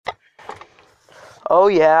Oh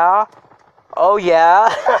yeah. Oh yeah.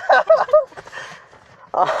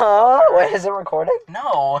 Wait, is it recording?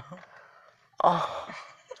 No. Oh.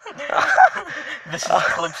 This is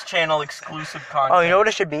Clips channel exclusive content. Oh, you know what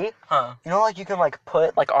it should be? Huh. You know, like you can like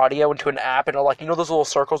put like audio into an app, and it'll, like, you know those little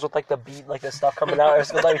circles with like the beat, like the stuff coming out.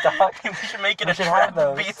 It's gonna let you talk. We should make it We a should have trap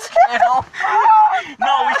those. beats channel.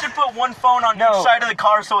 No, we should put one phone on each side of the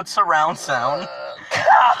car so it's surround sound.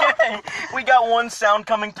 We got one sound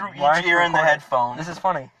coming through each ear in the headphone. This is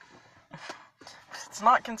funny. It's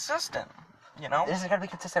not consistent, you know? This is gonna be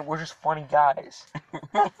consistent. We're just funny guys.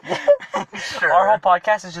 Sure. Our whole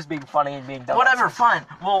podcast is just being funny and being dumb. Whatever, fine.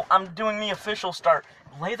 Well, I'm doing the official start.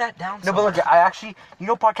 Lay that down. No, but look, I actually, you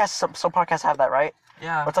know, podcasts. Some podcasts have that, right?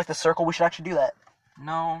 Yeah. Where it's like the circle. We should actually do that.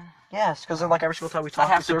 No. Yes, because then like every single time we talk,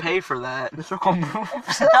 I have the to circle, pay for that. The circle moves.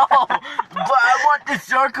 No, but I want the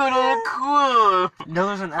circle to look cool. No,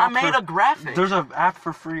 there's an app. I made a graphic. There's an app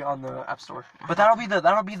for free on the App Store. But that'll be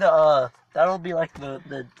like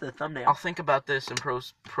the thumbnail. I'll think about this in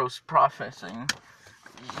processing.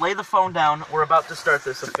 Lay the phone down. We're about to start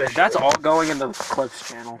this officially. That's all going in the Clips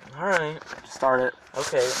channel. All right. Start it.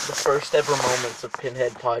 Okay. The first ever moments of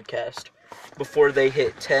Pinhead Podcast before they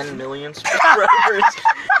hit 10 million subscribers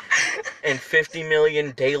and 50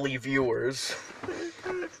 million daily viewers.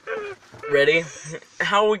 Ready?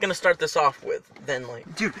 How are we gonna start this off with? Then, like,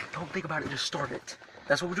 Dude, don't think about it. Just start it.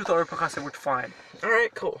 That's what we do with our podcast, and we're fine. all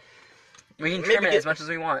right, cool. We can Maybe trim it get- as much as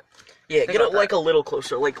we want. Yeah, Think get it about like a little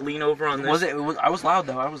closer. Like lean over on this. I was loud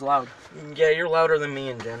though. I was loud. Yeah, you're louder than me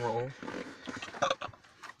in general.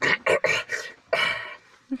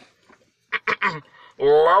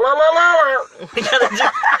 La la la la la. We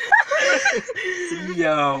gotta do.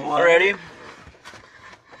 Yo. Ready?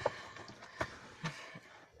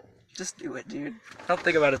 Just do it, dude. Don't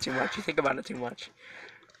think about it too much. You think about it too much.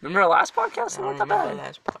 Remember our last podcast? It I wasn't don't that remember the bad.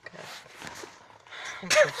 last podcast. I'm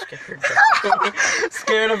so scared.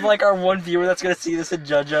 Scared of like our one viewer that's gonna see this and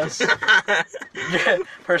judge us.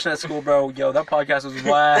 Person at school, bro. Yo, that podcast was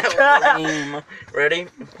whack. That was lame. Ready?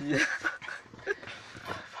 Yeah.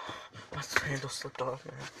 My handle slipped off,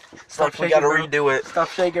 man. Stop We shaking, gotta bro. redo it. Stop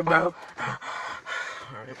shaking, bro.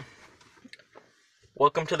 Alright.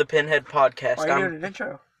 Welcome to the Pinhead Podcast. Why are you doing an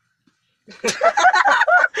intro?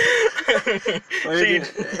 So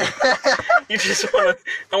you just I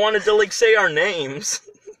wanted to like say our names.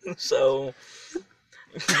 So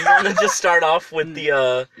you wanna just start off with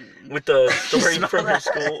the story Smell from your that?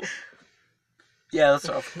 school? Yeah, that's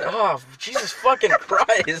off. Oh, Jesus fucking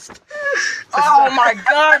Christ. Oh my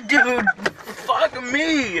god, dude. Fuck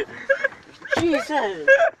me. Jesus.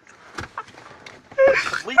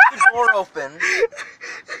 Leave the door open.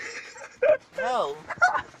 Hell.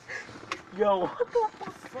 Yo.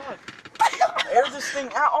 Fuck. Air this thing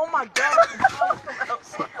out. Oh my god. I'm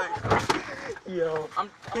outside. Yo.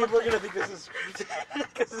 People are gonna think this is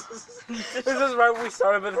this is right when we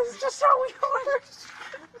started, but this is just how we are.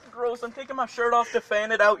 Gross. I'm taking my shirt off to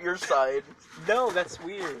fan it out your side. No, that's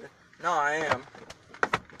weird. No, I am.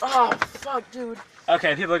 Oh, fuck, dude.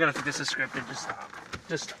 Okay, people are gonna think this is scripted. Just stop.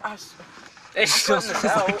 Just stop. It still cutting this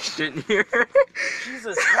smells like out. shit in here.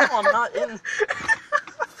 Jesus, no, I'm not in.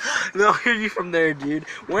 They'll hear you from there, dude.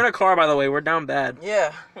 We're in a car, by the way. We're down bad.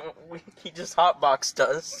 Yeah, he just hotboxed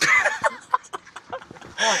us.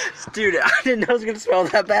 Dude, I didn't know it was gonna smell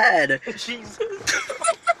that bad. Jesus.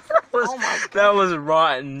 Oh my God. That was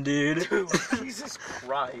rotten, dude. Jesus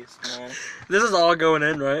Christ, man. This is all going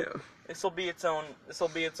in, right? This'll be its own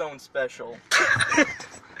special.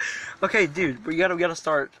 Okay, dude, we gotta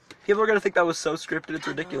start. People are gonna think that was so scripted, it's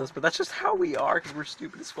ridiculous, but that's just how we are, because we're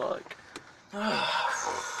stupid as fuck.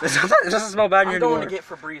 It doesn't smell bad in I'm here going anymore. to get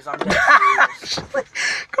Febreze. I'm dead serious.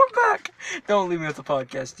 Come back. Don't leave me with the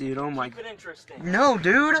podcast, dude. Oh my Keep it interesting. No,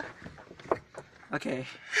 dude. Okay.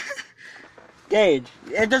 Gage,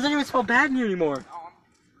 it doesn't even smell bad in here anymore.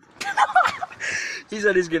 He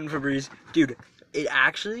said he's getting Febreze. Dude, it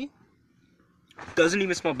actually doesn't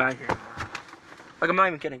even smell bad here anymore. Like, I'm not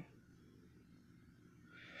even kidding.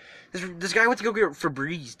 This guy went to go get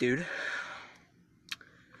Febreze, dude.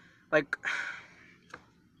 Like,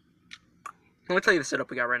 let me tell you the setup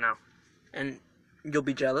we got right now. And you'll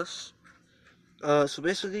be jealous. So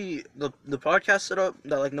basically, the podcast setup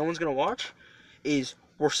that, like, no one's gonna watch is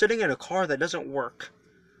we're sitting in a car that doesn't work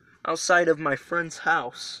outside of my friend's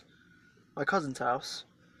house, my cousin's house.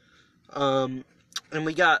 And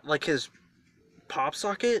we got, like, his pop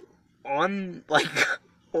socket on, like,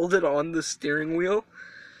 hold it on the steering wheel.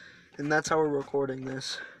 And that's how we're recording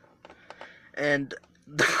this. And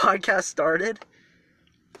the podcast started,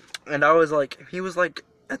 and I was like,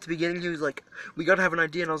 at the beginning, he was like, we gotta have an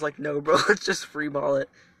idea, and I was like, no, bro, let's just freeball it.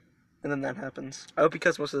 And then that happens. I hope he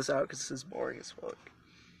cuts most of this out because this is boring as fuck.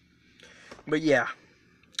 But yeah.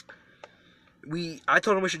 I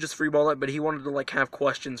told him we should just freeball it, but he wanted to like have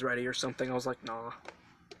questions ready or something. I was like, nah.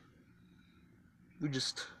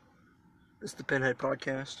 It's the Pinhead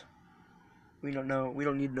podcast. We don't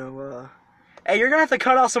need no, Hey, you're gonna have to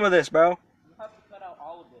cut out some of this, bro. You have to cut out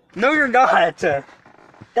all of it. No, you're not.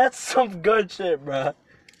 That's some good shit, bro.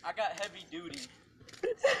 I got heavy duty.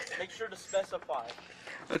 Make sure to specify.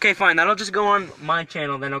 Okay, fine. That'll just go on my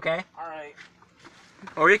channel then, okay? Alright.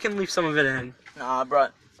 Or you can leave some of it in. Nah, I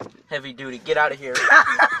brought heavy duty. Get out of here.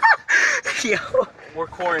 Yo. We're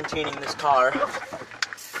quarantining this car.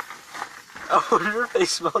 I wonder if they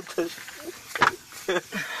smelled this.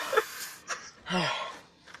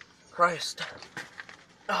 Christ.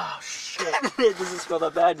 Oh, shit. It doesn't smell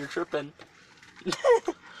that bad. You're tripping.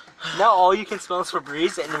 Now all you can smell is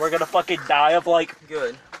Febreze, and we're gonna fucking die of, like,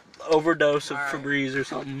 Good. overdose of Alright. Febreze or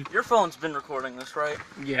something. Your phone's been recording this, right?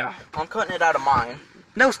 Yeah. I'm cutting it out of mine.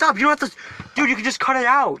 No, stop. You don't have to... Dude, you can just cut it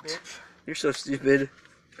out. Bitch. You're so stupid.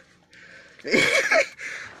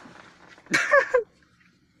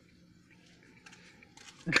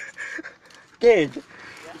 Dude,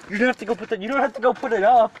 you don't have to go put it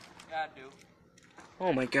up. Yeah, I do.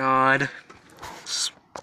 Oh my god.